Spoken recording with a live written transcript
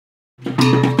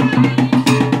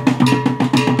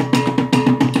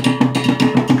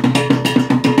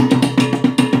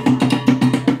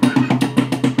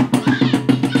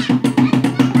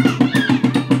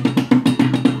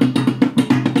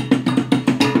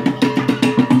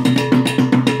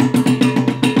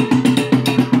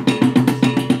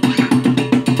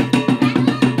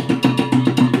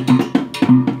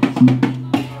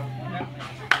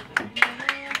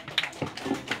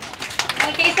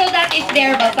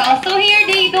festivals. So here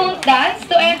they don't dance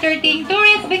to entertain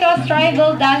tourists because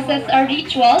tribal dances are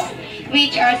rituals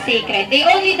which are sacred. They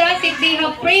only dance if they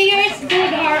have prayers,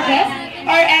 good harvest,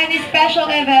 or any special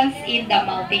events in the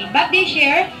mountain. But they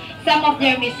share some of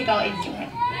their musical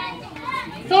instruments.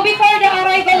 So before the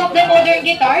arrival of the modern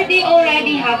guitar, they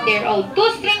already have their own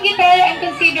two-string guitar and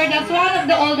considered as one of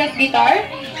the oldest guitar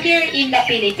here in the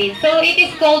Philippines. So it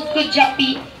is called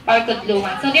Kudyapi or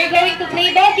Kudluman. So they're going to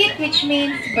play Bagit, which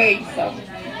means bird song.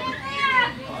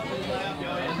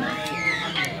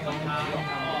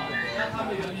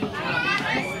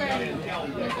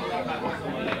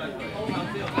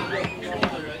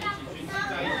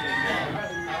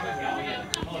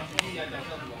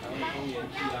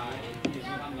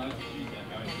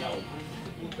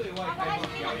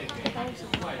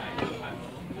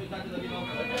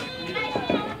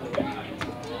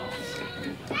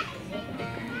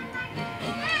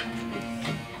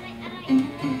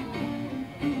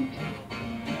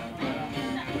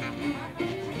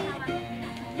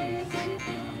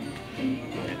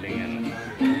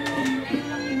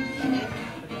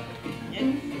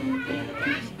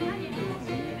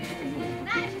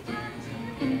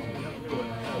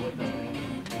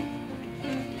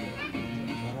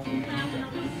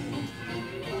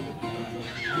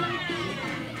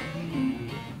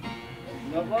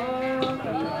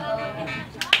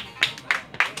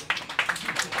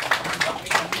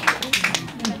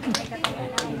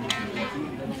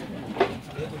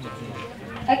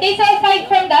 Okay, so aside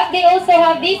from that, they also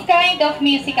have this kind of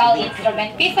musical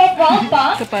instrument, piece of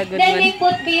walpang. Then they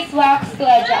put beeswax to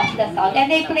adjust the sound, and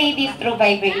they play this through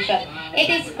vibration. It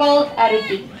is called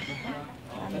arudi.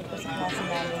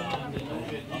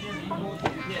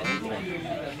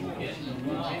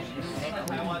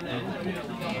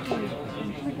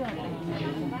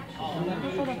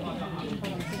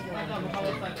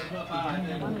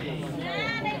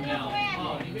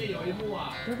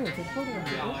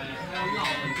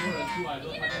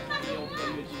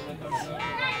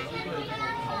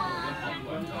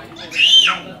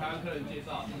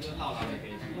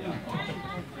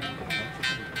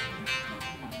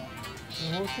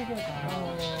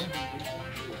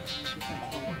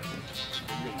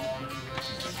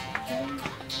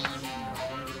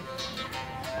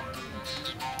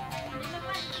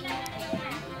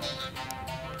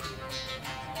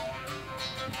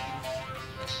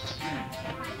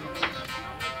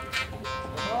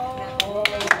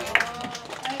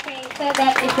 So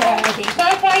that is everything. So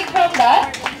aside from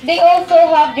that, they also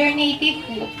have their native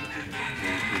flute.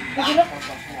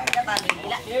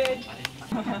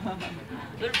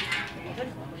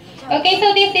 Okay,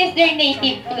 so this is their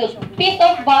native flute. Piece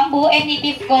of bamboo, and it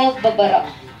is called babarok.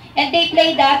 And they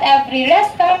play that every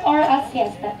rest time or a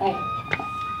siesta time.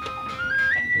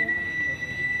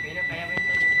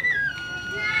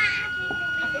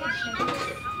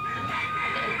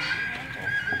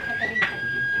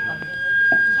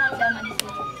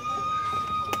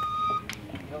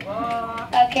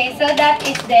 Okay, so that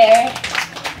is there.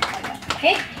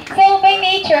 Okay, so by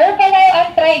nature,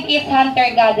 Palawan tribe is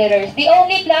hunter-gatherers. They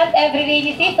only plant every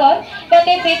rainy season, but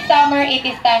if it's summer, it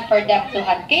is time for them to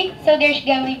hunt. Okay, so there's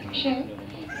going to show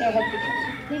their hunting.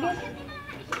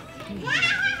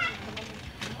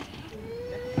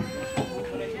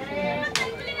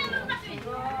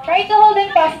 Try to hold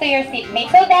them fast to your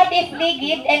seatmate. So that is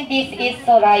ligid and this is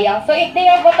sorayang. So if they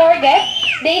have a target,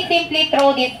 they simply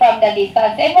throw this from the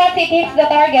distance. And once it hits the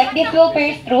target, this will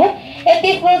pierce through. And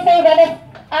this will serve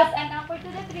as an anchor to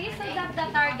the tree so that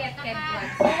the target can fly.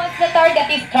 So once the target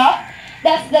is dropped,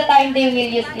 that's the time they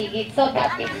will use ligid. So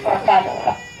that is for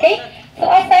follow-up. Okay? So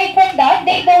aside from that,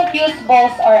 they don't use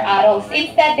bows or arrows.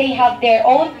 Instead, they have their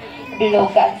own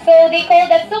blogan. So they call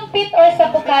that sumpit or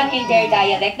sapukan in their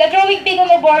dialect. The drawing pig on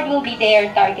the board will be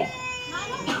their target.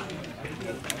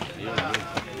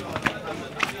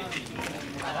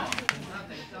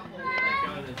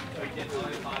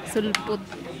 Sulput.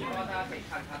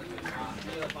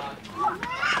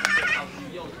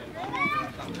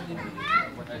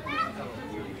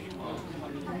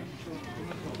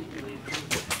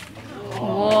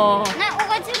 Wow.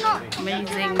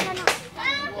 Amazing.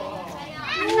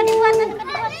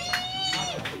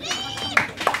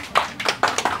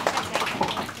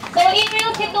 So in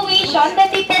real situation, the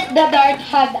tip of the dart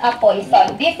had a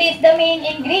poison. This is the main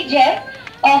ingredient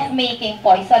of making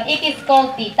poison. It is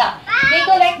called dita. They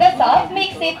collect the salt,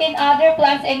 mix it in other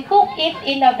plants, and cook it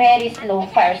in a very slow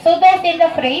fire. So those in the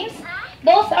frames,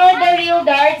 those are the real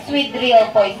darts with real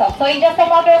poison. So in just a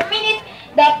matter of minutes,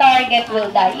 the target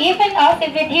will die. Even us,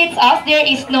 if it hits us, there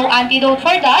is no antidote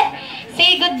for that.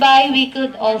 say goodbye, we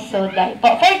could also die.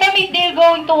 For them, if they're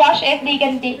going to wash it, they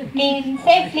can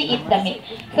safely eat the meat.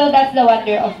 So that's the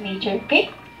wonder of nature, okay?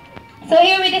 So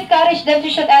here we discourage them to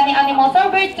shoot any animals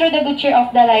or birds through the butcher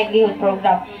of the livelihood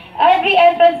program. Every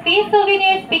entrance fee,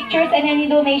 souvenirs, pictures, and any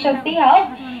donations they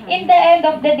have, in the end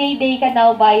of the day, they can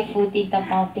now buy food in the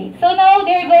mountain. So now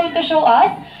they're going to show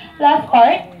us, last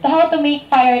part, how to make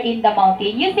fire in the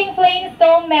mountain. Using flame,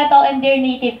 stone, metal, and their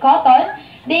native cotton,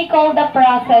 they call the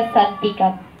process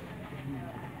santikan.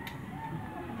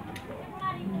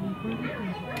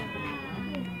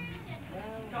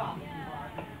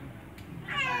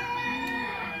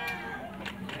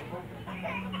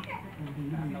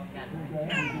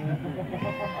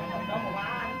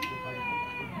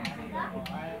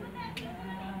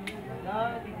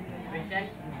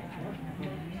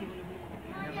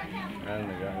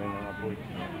 Nag-ano ng apoy.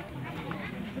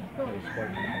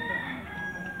 Sport.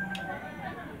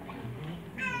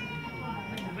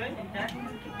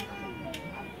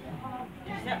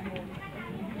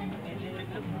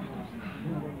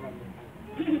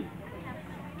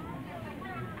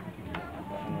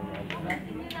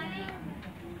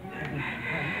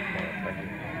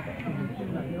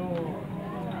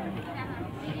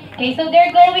 Okay, so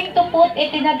they're going to put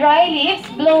it in a dry leaves,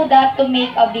 blow that to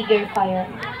make a bigger fire.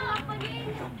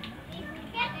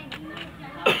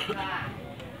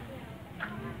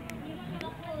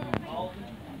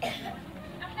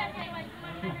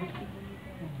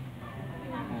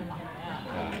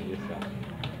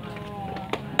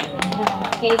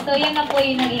 Okay, so yan na po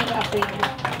yung naging apoy.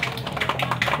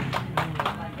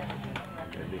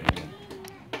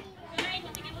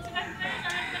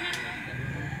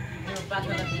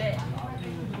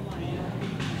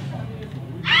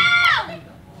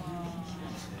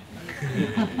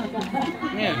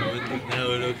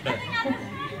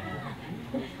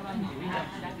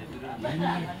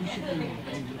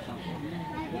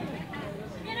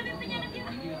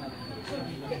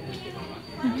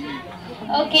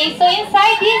 Okay, so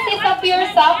inside this is a pure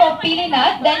sap of pili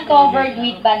nut, then covered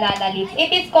with banana leaves.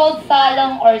 It is called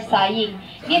salong or saying.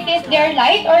 This is their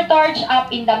light or torch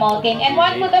up in the mountain. And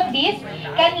one foot of this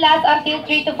can last until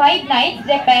 3 to 5 nights,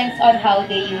 depends on how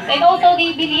they use. And also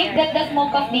they believe that the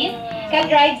smoke of this can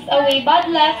drive away bad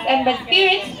lucks and bad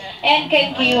spirits and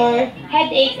can cure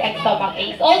headaches and stomach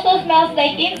aches. Also smells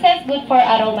like incense, good for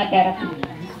aromatherapy.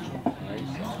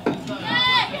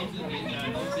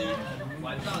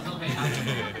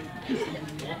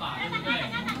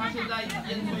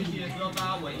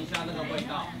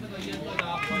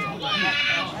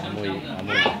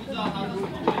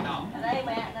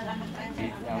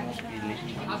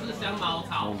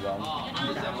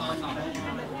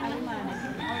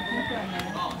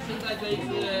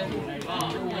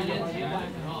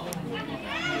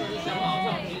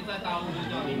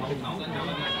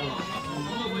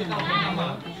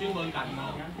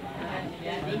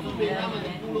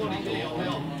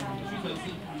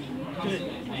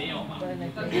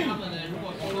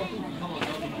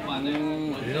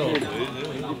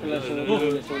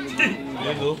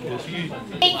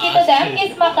 Thank you to them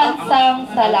is makansang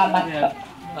salamat po.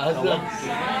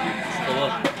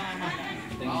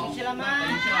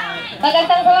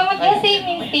 Magandang salamat kasi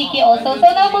means thank you also. So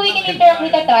now we can interact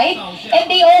with the tribe and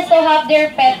they also have their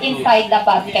pet inside the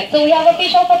basket. So we have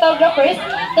official photographers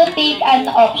to take an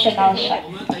optional shot.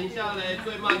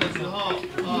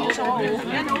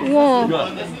 Wow.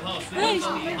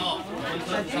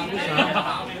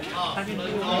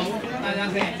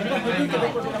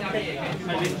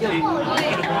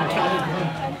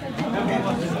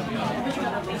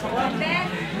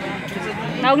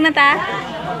 Tawag na ta.